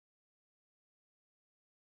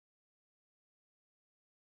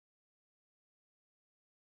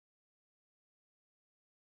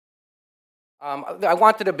I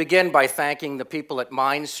wanted to begin by thanking the people at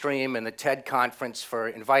Mindstream and the TED conference for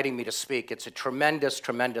inviting me to speak. It's a tremendous,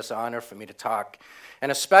 tremendous honor for me to talk,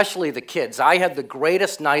 and especially the kids. I had the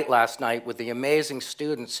greatest night last night with the amazing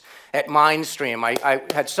students at Mindstream. I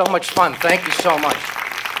had so much fun. Thank you so much.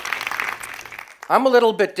 I'm a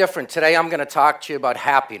little bit different. Today I'm going to talk to you about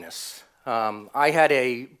happiness. I had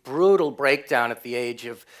a brutal breakdown at the age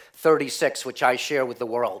of 36, which I share with the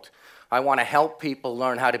world. I want to help people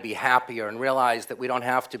learn how to be happier and realize that we don't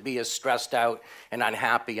have to be as stressed out and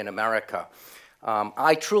unhappy in America.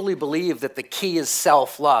 I truly believe that the key is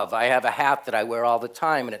self-love. I have a hat that I wear all the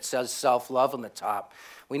time, and it says self-love on the top.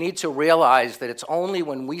 We need to realize that it's only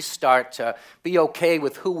when we start to be okay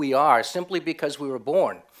with who we are, simply because we were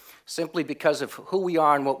born, simply because of who we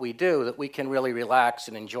are and what we do, that we can really relax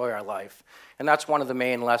and enjoy our life. And that's one of the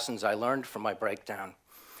main lessons I learned from my breakdown.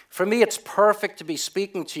 For me, it's perfect to be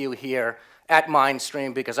speaking to you here at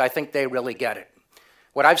Mindstream because I think they really get it.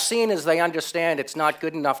 What I've seen is they understand it's not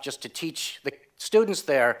good enough just to teach the students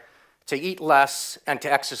there to eat less and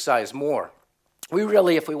to exercise more. We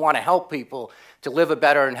really, if we want to help people to live a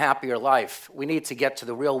better and happier life, we need to get to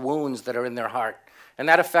the real wounds that are in their heart. And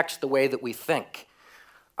that affects the way that we think.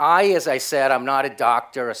 As I said, I'm not a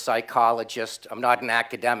doctor, a psychologist, I'm not an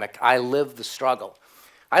academic. I live the struggle.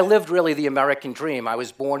 I lived really the American dream. I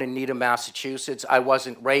was born in Needham, Massachusetts. I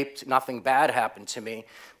wasn't raped. Nothing bad happened to me.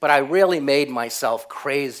 But I really made myself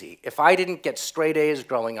crazy. If I didn't get straight A's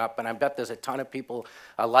growing up, and I bet there's a ton of people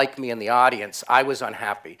like me in the audience, I was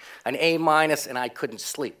unhappy. An A-, and I couldn't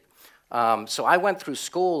sleep. So I went through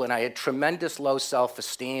school, and I had tremendous low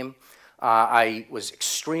self-esteem. I was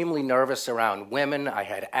extremely nervous around women. I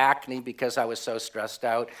had acne because I was so stressed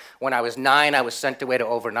out. When I was 9, I was sent away to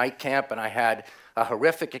overnight camp, and I had a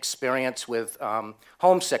horrific experience with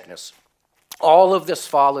homesickness. All of this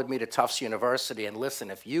followed me to Tufts University, and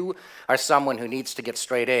listen, if you are someone who needs to get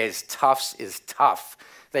straight A's, Tufts is tough.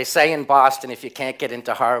 They say in Boston, if you can't get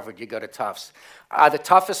into Harvard, you go to Tufts. The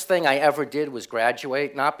toughest thing I ever did was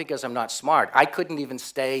graduate, not because I'm not smart. I couldn't even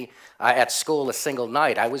stay at school a single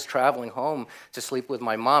night. I was traveling home to sleep with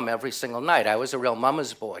my mom every single night. I was a real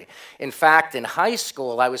mama's boy. In fact, in high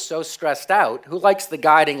school, I was so stressed out. Who likes the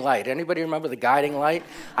guiding light? Anybody remember the guiding light?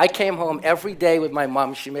 I came home every day with my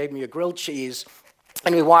mom. She made me a grilled cheese,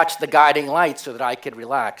 and we watched the guiding light so that I could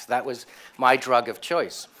relax. That was my drug of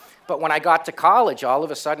choice. But when I got to college, all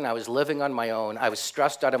of a sudden I was living on my own. I was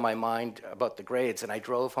stressed out of my mind about the grades, and I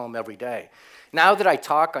drove home every day. Now that I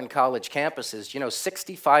talk on college campuses,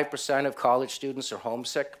 65% of college students are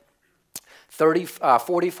homesick.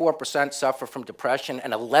 44% suffer from depression,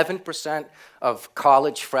 and 11% of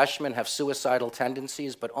college freshmen have suicidal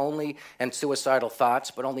tendencies, and suicidal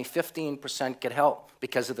thoughts, but only 15% get help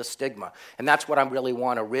because of the stigma. And that's what I really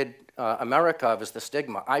want to rid America of, is the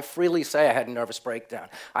stigma. I freely say I had a nervous breakdown.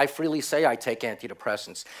 I freely say I take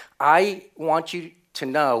antidepressants. I want you to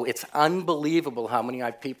know it's unbelievable how many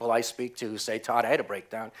people I speak to who say, Todd, I had a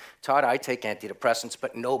breakdown. Todd, I take antidepressants,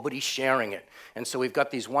 but nobody's sharing it. And so we've got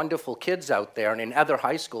these wonderful kids out there and in other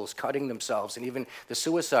high schools cutting themselves, and even the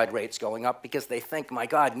suicide rates going up because they think, my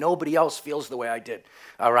God, nobody else feels the way I did,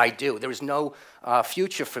 or I do. There's no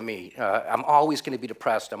future for me. I'm always going to be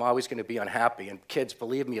depressed. I'm always going to be unhappy. And kids,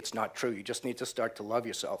 believe me, it's not true. You just need to start to love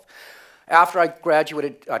yourself. After I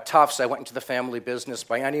graduated Tufts, I went into the family business.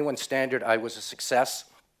 By anyone's standard, I was a success.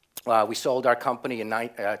 We sold our company in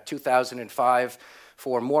 2005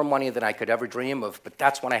 for more money than I could ever dream of, but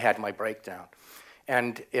that's when I had my breakdown.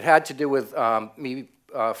 And it had to do with me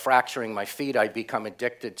fracturing my feet. I'd become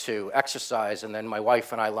addicted to exercise, and then my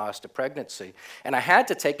wife and I lost a pregnancy. And I had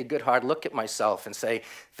to take a good hard look at myself and say,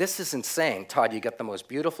 this is insane. Todd, you got the most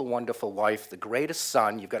beautiful, wonderful wife, the greatest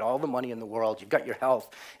son, you've got all the money in the world, you've got your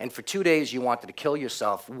health, and for 2 days you wanted to kill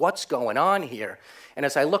yourself. What's going on here? And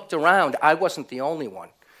as I looked around, I wasn't the only one.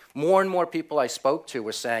 More and more people I spoke to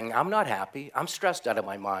were saying, I'm not happy, I'm stressed out of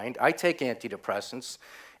my mind, I take antidepressants.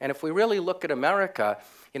 And if we really look at America,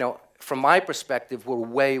 from my perspective, we're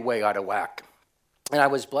way, way out of whack. And I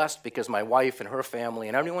was blessed because my wife and her family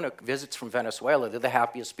and everyone who visits from Venezuela, they're the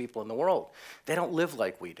happiest people in the world. They don't live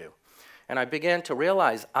like we do. And I began to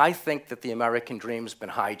realize, I think that the American dream's been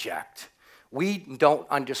hijacked. We don't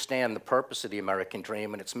understand the purpose of the American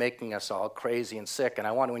dream, and it's making us all crazy and sick. And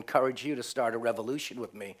I want to encourage you to start a revolution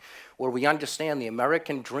with me, where we understand the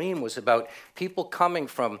American dream was about people coming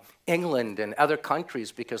from England and other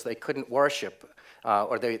countries because they couldn't worship.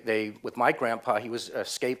 With my grandpa, he was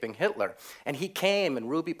escaping Hitler. And he came, and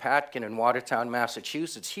Ruby Patkin in Watertown,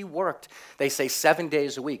 Massachusetts, he worked, they say, 7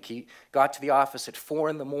 days a week. He got to the office at 4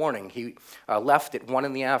 in the morning. He left at 1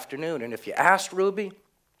 in the afternoon. And if you asked Ruby,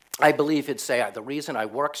 I believe he'd say, the reason I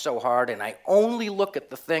work so hard and I only look at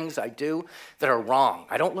the things I do that are wrong.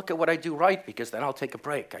 I don't look at what I do right because then I'll take a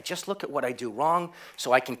break. I just look at what I do wrong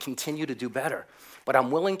so I can continue to do better. But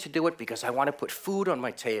I'm willing to do it because I want to put food on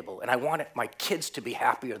my table and I want my kids to be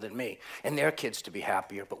happier than me and their kids to be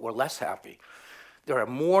happier, but we're less happy. There are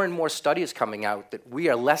more and more studies coming out that we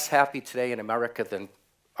are less happy today in America than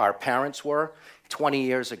our parents were 20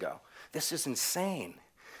 years ago. This is insane.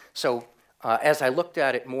 So as I looked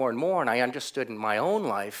at it more and more and I understood in my own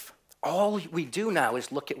life, all we do now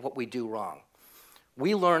is look at what we do wrong.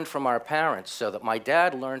 We learned from our parents so that my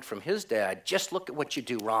dad learned from his dad, just look at what you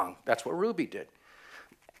do wrong. That's what Ruby did.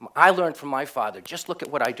 I learned from my father, just look at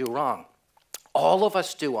what I do wrong. All of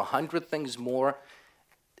us do 100 things more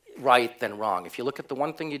right than wrong. If you look at the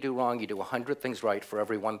one thing you do wrong, you do 100 things right for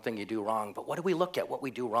every one thing you do wrong. But what do we look at, what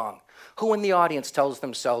we do wrong? Who in the audience tells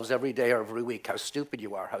themselves every day or every week how stupid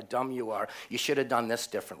you are, how dumb you are, you should have done this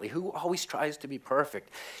differently? Who always tries to be perfect?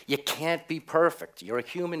 You can't be perfect. You're a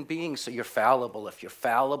human being, so you're fallible. If you're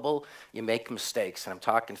fallible, you make mistakes. And I'm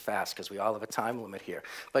talking fast because we all have a time limit here.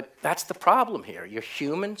 But that's the problem here. You're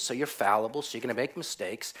human, so you're fallible, so you're going to make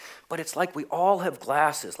mistakes. But it's like we all have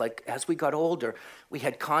glasses. Like as we got older, we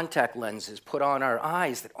had contact lenses put on our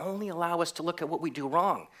eyes that only allow us to look at what we do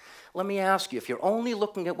wrong. Let me ask you, if you're only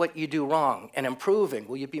looking at what you do wrong and improving,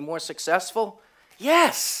 will you be more successful?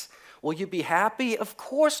 Yes. Will you be happy? Of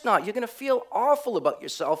course not. You're going to feel awful about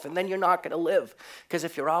yourself, and then you're not going to live. Because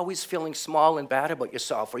if you're always feeling small and bad about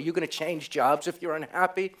yourself, are you going to change jobs if you're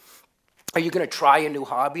unhappy? Are you going to try a new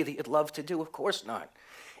hobby that you'd love to do? Of course not.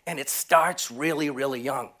 And it starts really, really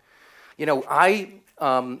young. You know, I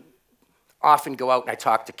often go out and I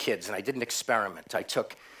talk to kids, and I did an experiment. I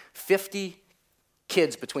took 50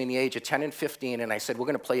 kids between the age of 10 and 15, and I said, we're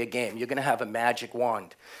going to play a game. You're going to have a magic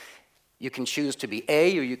wand. You can choose to be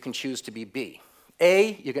A or you can choose to be B.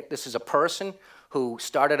 This is a person who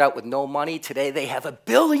started out with no money. Today they have $1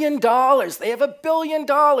 billion. They have $1 billion,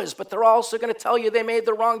 but they're also going to tell you they made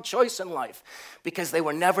the wrong choice in life because they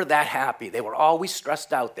were never that happy. They were always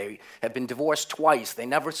stressed out. They have been divorced twice. They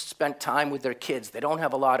never spent time with their kids. They don't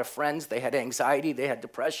have a lot of friends. They had anxiety. They had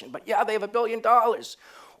depression. But yeah, they have $1 billion.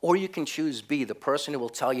 Or you can choose B, the person who will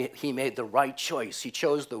tell you he made the right choice. He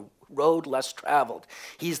chose the road less traveled.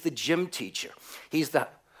 He's the gym teacher. He's the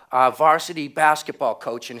varsity basketball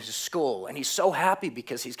coach in his school, and he's so happy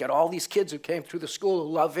because he's got all these kids who came through the school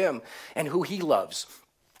who love him and who he loves.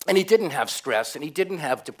 And he didn't have stress, and he didn't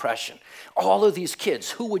have depression. All of these kids,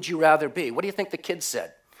 who would you rather be? What do you think the kids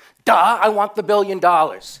said? Duh, I want the $1 billion.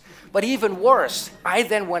 But even worse, I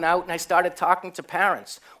then went out and I started talking to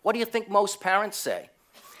parents. What do you think most parents say?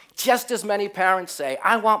 Just as many parents say,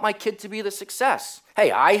 I want my kid to be the success.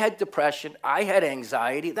 Hey, I had depression, I had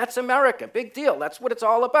anxiety. That's America, big deal. That's what it's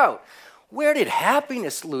all about. Where did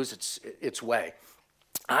happiness lose its way?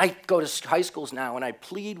 I go to high schools now and I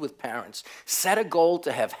plead with parents, set a goal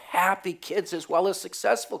to have happy kids as well as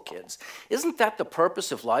successful kids. Isn't that the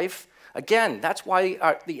purpose of life? Again, that's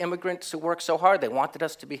why the immigrants who work so hard, they wanted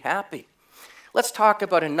us to be happy. Let's talk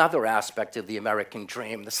about another aspect of the American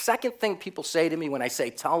dream. The second thing people say to me when I say,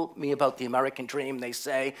 tell me about the American dream, they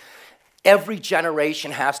say, every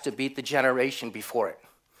generation has to beat the generation before it.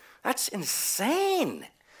 That's insane.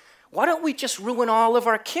 Why don't we just ruin all of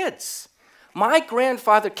our kids? My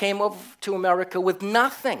grandfather came over to America with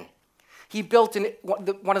nothing. He built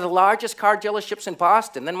one of the largest car dealerships in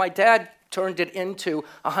Boston. Then my dad turned it into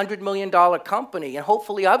a $100 million company, and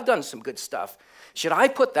hopefully I've done some good stuff. Should I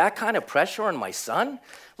put that kind of pressure on my son?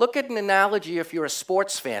 Look at an analogy if you're a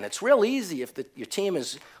sports fan. It's real easy if your team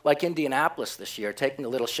is like Indianapolis this year, taking a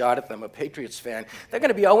little shot at them, a Patriots fan. They're going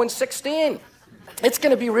to be 0-16. It's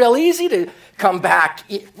going to be real easy to come back.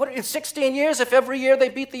 In 16 years, if every year they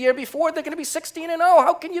beat the year before, they're going to be 16-0.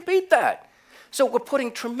 How can you beat that? So we're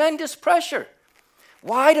putting tremendous pressure.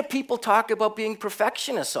 Why do people talk about being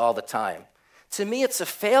perfectionists all the time? To me, it's a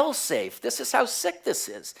fail-safe. This is how sick this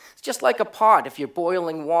is. It's just like a pot. If you're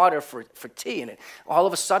boiling water for tea, and all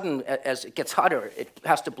of a sudden, as it gets hotter, it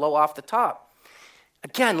has to blow off the top.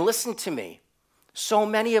 Again, listen to me. So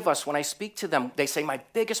many of us, when I speak to them, they say, my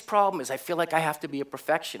biggest problem is I feel like I have to be a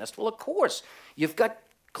perfectionist. Well, of course. You've got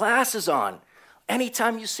glasses on.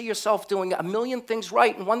 Anytime you see yourself doing a million things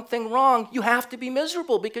right and one thing wrong, you have to be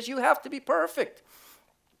miserable because you have to be perfect.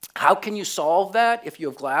 How can you solve that if you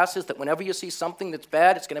have glasses that whenever you see something that's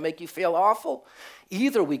bad, it's going to make you feel awful?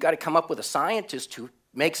 Either we got to come up with a scientist who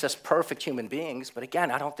makes us perfect human beings, but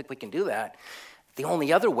again, I don't think we can do that. The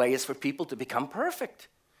only other way is for people to become perfect.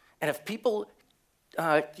 And if people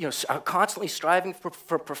are constantly striving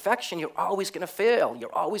for perfection, you're always going to fail.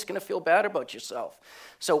 You're always going to feel bad about yourself.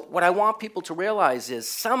 So what I want people to realize is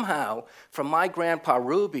somehow, from my grandpa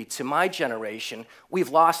Ruby to my generation, we've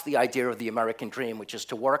lost the idea of the American dream, which is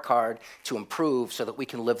to work hard, to improve, so that we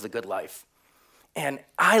can live the good life. And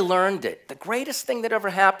I learned it. The greatest thing that ever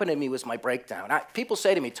happened to me was my breakdown. People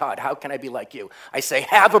say to me, Todd, how can I be like you? I say,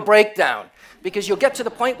 have a breakdown. Because you'll get to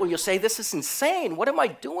the point where you'll say, this is insane. What am I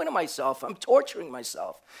doing to myself? I'm torturing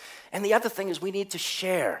myself. And the other thing is we need to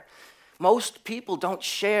share. Most people don't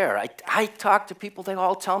share. I talk to people, they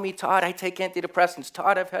all tell me, Todd, I take antidepressants.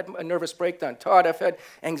 Todd, I've had a nervous breakdown. Todd, I've had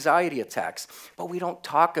anxiety attacks. But we don't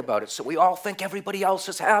talk about it. So we all think everybody else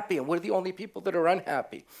is happy, and we're the only people that are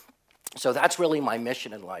unhappy. So that's really my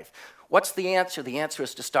mission in life. What's the answer? The answer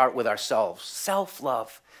is to start with ourselves.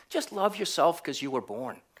 Self-love. Just love yourself because you were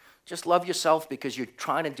born. Just love yourself because you're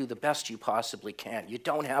trying to do the best you possibly can. You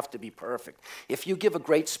don't have to be perfect. If you give a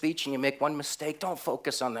great speech and you make one mistake, don't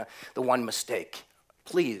focus on the one mistake,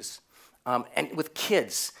 please. And with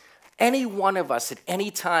kids, any one of us at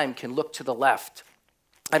any time can look to the left.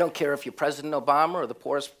 I don't care if you're President Obama or the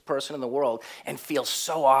poorest person in the world and feel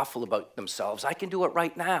so awful about themselves. I can do it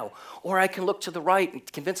right now. Or I can look to the right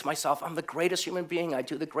and convince myself I'm the greatest human being. I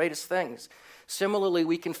do the greatest things. Similarly,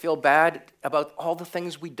 we can feel bad about all the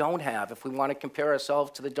things we don't have if we want to compare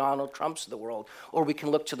ourselves to the Donald Trumps of the world. Or we can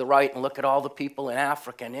look to the right and look at all the people in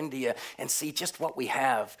Africa and India and see just what we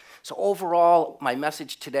have. So overall, my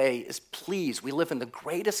message today is please, we live in the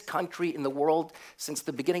greatest country in the world since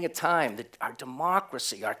the beginning of time, our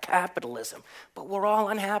democracy, our capitalism, but we're all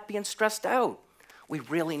unhappy and stressed out. We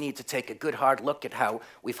really need to take a good hard look at how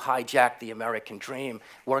we've hijacked the American dream,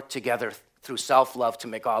 work together through self-love to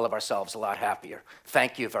make all of ourselves a lot happier.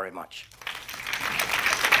 Thank you very much.